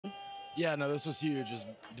Yeah, no, this was huge. Just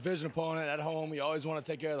division opponent at home. You always want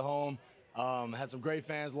to take care of the home. Had some great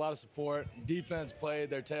fans, a lot of support. Defense played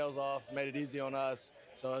their tails off, made it easy on us.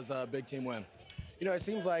 So it was a big team win. You know, it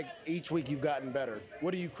seems like each week you've gotten better.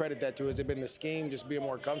 What do you credit that to? Has it been the scheme, just being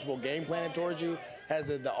more comfortable game planning towards you? Has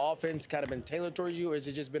the offense kind of been tailored towards you, or has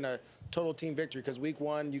it just been a total team victory? Because week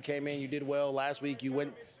one, you came in, you did well. Last week, you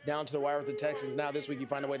went down to the wire with the Texans. Now this week, you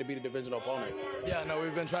find a way to beat a divisional opponent. Yeah, no,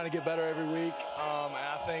 we've been trying to get better every week. And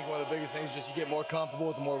I think one of the biggest things is just you get more comfortable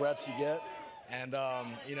with the more reps you get. And,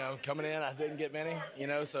 you know, coming in, I didn't get many, you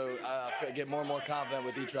know, so I get more and more confident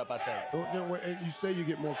with each rep I take. And you say you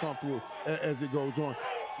get more comfortable as it goes on.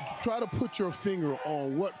 Try to put your finger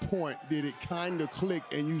on what point did it kind of click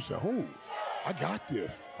and you say, oh, I got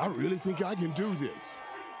this. I really think I can do this.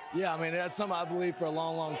 Yeah, I mean, that's something I believe for a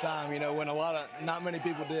long, long time, you know, when not many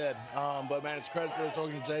people did. But, man, it's credit to this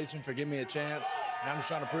organization for giving me a chance, and I'm just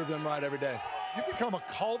trying to prove them right every day. You've become a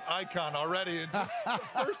cult icon already in just the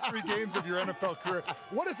first 3 games of your NFL career.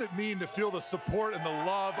 What does it mean to feel the support and the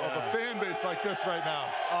love of a fan base like this right now?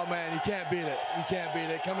 Oh, man, you can't beat it. You can't beat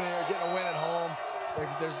it. Coming here, getting a win at home,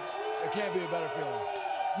 there can't be a better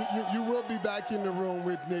feeling. You will be back in the room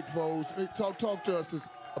with Nick Foles. Talk to us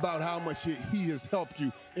about how much he has helped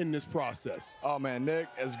you in this process. Oh, man, Nick,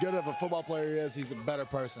 as good of a football player he is, he's a better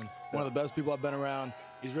person. One of the best people I've been around.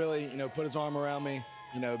 He's really, you know, put his arm around me.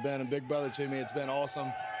 You know, been a big brother to me. It's been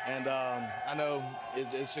awesome, and I know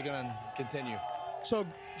it's just going to continue. So,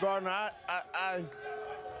 Gardner,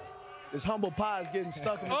 this humble pie is getting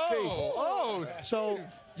stuck in the teeth. So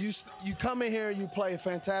you come in here, you play a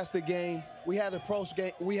fantastic game. We have the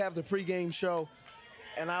pregame show,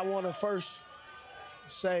 and I want to first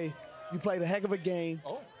say you played a heck of a game.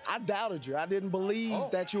 I doubted you. I didn't believe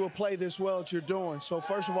that you would play this well as you're doing. So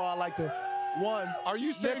first of all, I'd like to. Are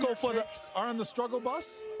you saying your takes are on the struggle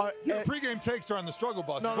bus? Your pregame takes are on the struggle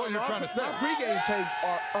bus, is what you're trying to say. My pregame tapes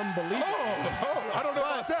are unbelievable. I don't know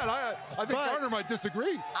about that. I think Gardner might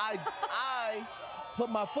disagree. I put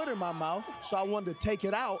my foot in my mouth, so I wanted to take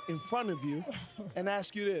it out in front of you and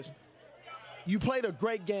ask you this. You played a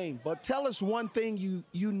great game, but tell us one thing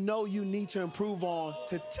you know you need to improve on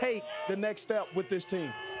to take the next step with this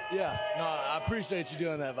team. Yeah, no, I appreciate you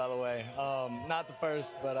doing that, by the way. Not the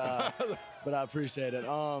first, but I appreciate it.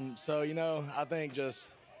 So, you know, I think just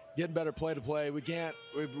getting better play to play.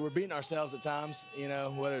 We're beating ourselves at times, you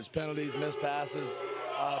know, whether it's penalties, missed passes,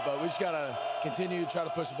 but we just got to continue to try to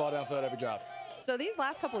push the ball downfield every drive. So these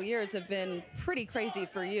last couple of years have been pretty crazy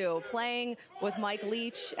for you, playing with Mike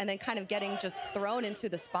Leach and then kind of getting just thrown into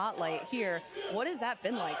the spotlight here. What has that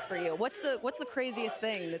been like for you? What's the craziest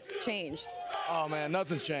thing that's changed? Oh, man,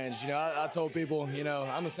 nothing's changed. You know, I told people, you know,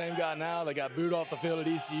 I'm the same guy now that got booed off the field at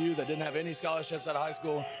ECU, that didn't have any scholarships out of high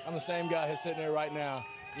school. I'm the same guy who's sitting there right now.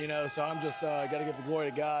 You know, so I'm just got to give the glory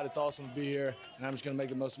to God. It's awesome to be here, and I'm just going to make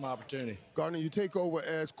the most of my opportunity. Gardner, you take over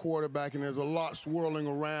as quarterback, and there's a lot swirling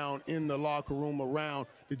around in the locker room around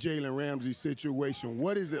the Jalen Ramsey situation.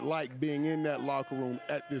 What is it like being in that locker room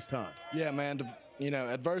at this time? Yeah, man, you know,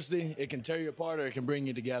 adversity, it can tear you apart or it can bring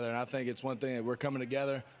you together, and I think it's one thing that we're coming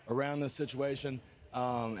together around this situation.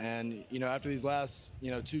 And, you know, after these last,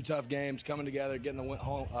 you know, 2 tough games, coming together, getting a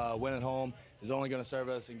win at home is only going to serve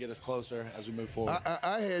us and get us closer as we move forward.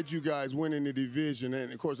 I had you guys winning the division,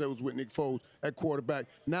 and, of course, that was with Nick Foles at quarterback.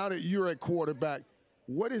 Now that you're at quarterback,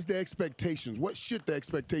 what is the expectations? What should the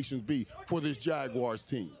expectations be for this Jaguars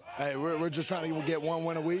team? Hey, we're just trying to get 1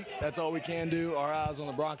 win a week. That's all we can do. Our eyes on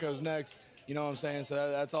the Broncos next. You know what I'm saying?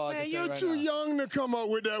 So that's all I can say right now. You're too young to come up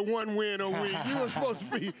with that 1 win a week. You were supposed to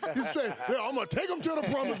be, you say, yeah, I'm going to take them to the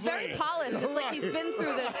promised land. Very polished. It's like he's been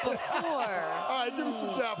through this before. All right, give me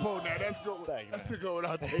some dap on that. That's good. That's a good one.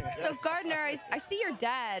 I'll take that. So, Gardner, I see your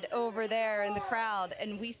dad over there in the crowd,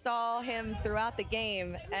 and we saw him throughout the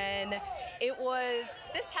game, and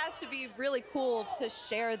this has to be really cool to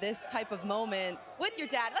share this type of moment with your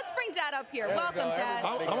dad. Let's bring Dad up here. Welcome, Dad.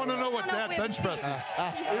 I want to know what Dad bench presses.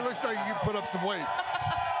 It looks like you can put up some weight.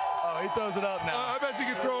 Oh, he throws it up now. I bet you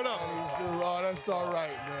can throw it up. Oh, that's all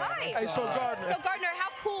right, man. Nice. Hey, so Gardner, how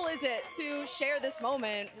cool is it to share this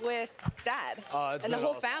moment with Dad and the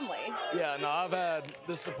whole family? Yeah, no, I've had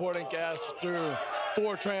this supporting cast through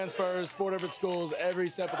 4 transfers, 4 different schools, every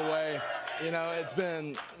step of the way. You know, it's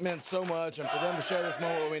meant so much, and for them to share this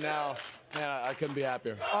moment with me now, man, I couldn't be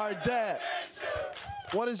happier. All right, Dad,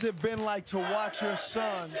 what has it been like to watch your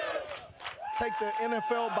son take the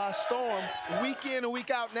NFL by storm week in and week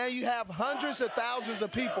out? Now you have hundreds of thousands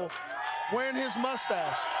of people wearing his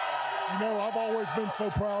mustache. You know, I've always been so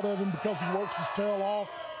proud of him because he works his tail off.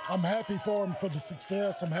 I'm happy for him for the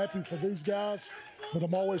success. I'm happy for these guys, but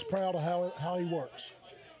I'm always proud of how he works.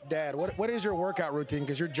 Dad, what is your workout routine?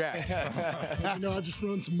 Because you're jacked. I just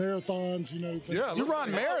run some marathons. Yeah, You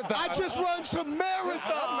run marathons. I just run some marathons.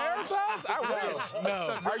 Marathons? I wish.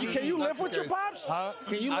 No. Can you lift with your pops? Huh?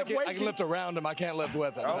 Can you lift weights? I can lift around him. I can't lift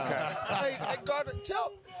with him. Okay. Hey, Gardner,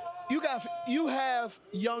 you have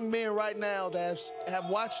young men right now that have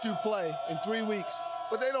watched you play in 3 weeks,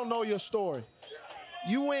 but they don't know your story.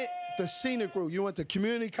 You went the scenic route. You went to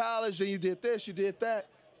community college, and you did this, you did that.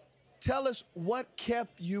 Tell us what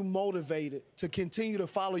kept you motivated to continue to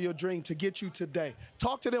follow your dream to get you today.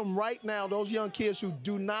 Talk to them right now, those young kids who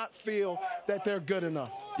do not feel that they're good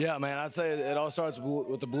enough. Yeah, man, I'd say it all starts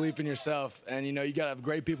with the belief in yourself. And, you got to have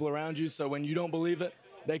great people around you, so when you don't believe it,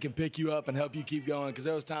 they can pick you up and help you keep going. Because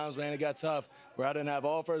there was times, man, it got tough where I didn't have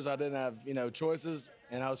offers, I didn't have, choices,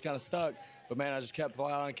 and I was kind of stuck. But, man, I just kept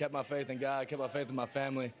plowing, kept my faith in God, kept my faith in my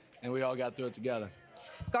family, and we all got through it together.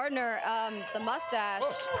 Gardner, the mustache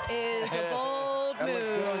is a bold move. That looks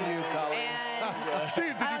good on you, Colin. And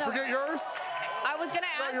Steve, did you forget yours? I was going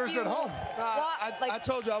to ask yours you. at home. I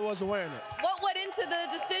told you I wasn't wearing it. What went into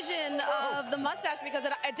the decision of the mustache? Because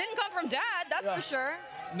it didn't come from Dad, that's for sure.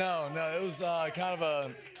 No, it was kind of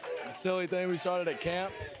a silly thing we started at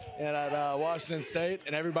camp and at Washington State,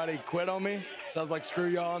 and everybody quit on me. So I was like, screw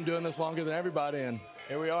y'all, I'm doing this longer than everybody, and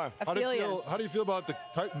here we are. I feel you. How do you feel about the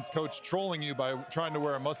Titans coach trolling you by trying to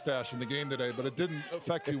wear a mustache in the game today, but it didn't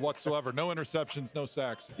affect you whatsoever? No interceptions, no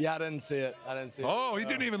sacks. Yeah, I didn't see it. Oh, he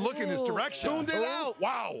didn't even look in his direction. Tuned it out.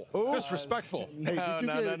 Wow. Disrespectful. Hey, did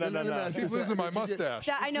you No. He's losing my mustache.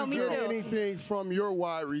 Yeah, I know, me Did you too. get anything from your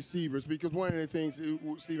wide receivers? Because one of the things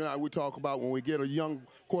Steve and I would talk about when we get a young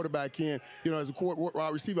quarterback in, as a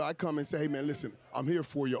wide receiver, I come and say, hey, man, listen, I'm here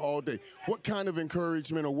for you all day. What kind of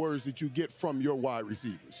encouragement or words did you get from your wide receivers?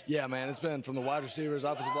 Yeah, man, it's been from the wide receivers,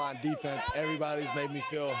 offensive line, defense. Everybody's made me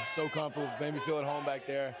feel so comfortable, made me feel at home back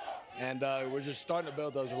there. And we're just starting to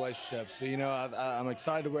build those relationships. So, I'm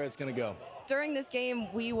excited where it's going to go. During this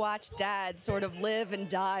game, we watched Dad sort of live and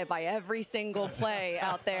die by every single play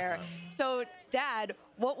out there. So, Dad,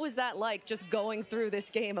 what was that like just going through this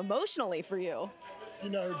game emotionally for you?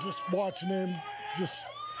 Just watching him, just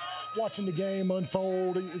watching the game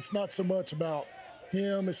unfold. It's not so much about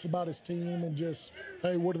him, it's about his team, and just,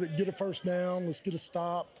 hey, get a first down, let's get a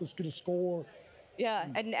stop, let's get a score. Yeah,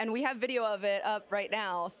 and we have video of it up right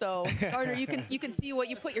now. So, Gardner, you can see what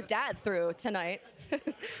you put your dad through tonight.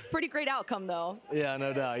 Pretty great outcome, though. Yeah,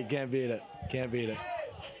 no doubt. You can't beat it. Can't beat it.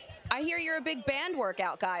 I hear you're a big band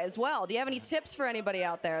workout guy as well. Do you have any tips for anybody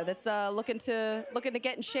out there that's looking to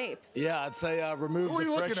get in shape? Yeah, I'd say remove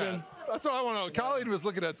the friction. That's what I want to know. Colleen was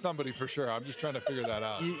looking at somebody for sure. I'm just trying to figure that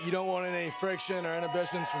out. You don't want any friction or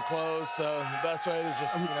inhibitions from clothes, so the best way is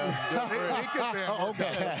just, do it free.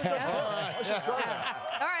 Okay.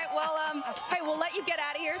 All right, well, hey, we'll let you get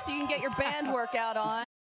out of here so you can get your band workout on.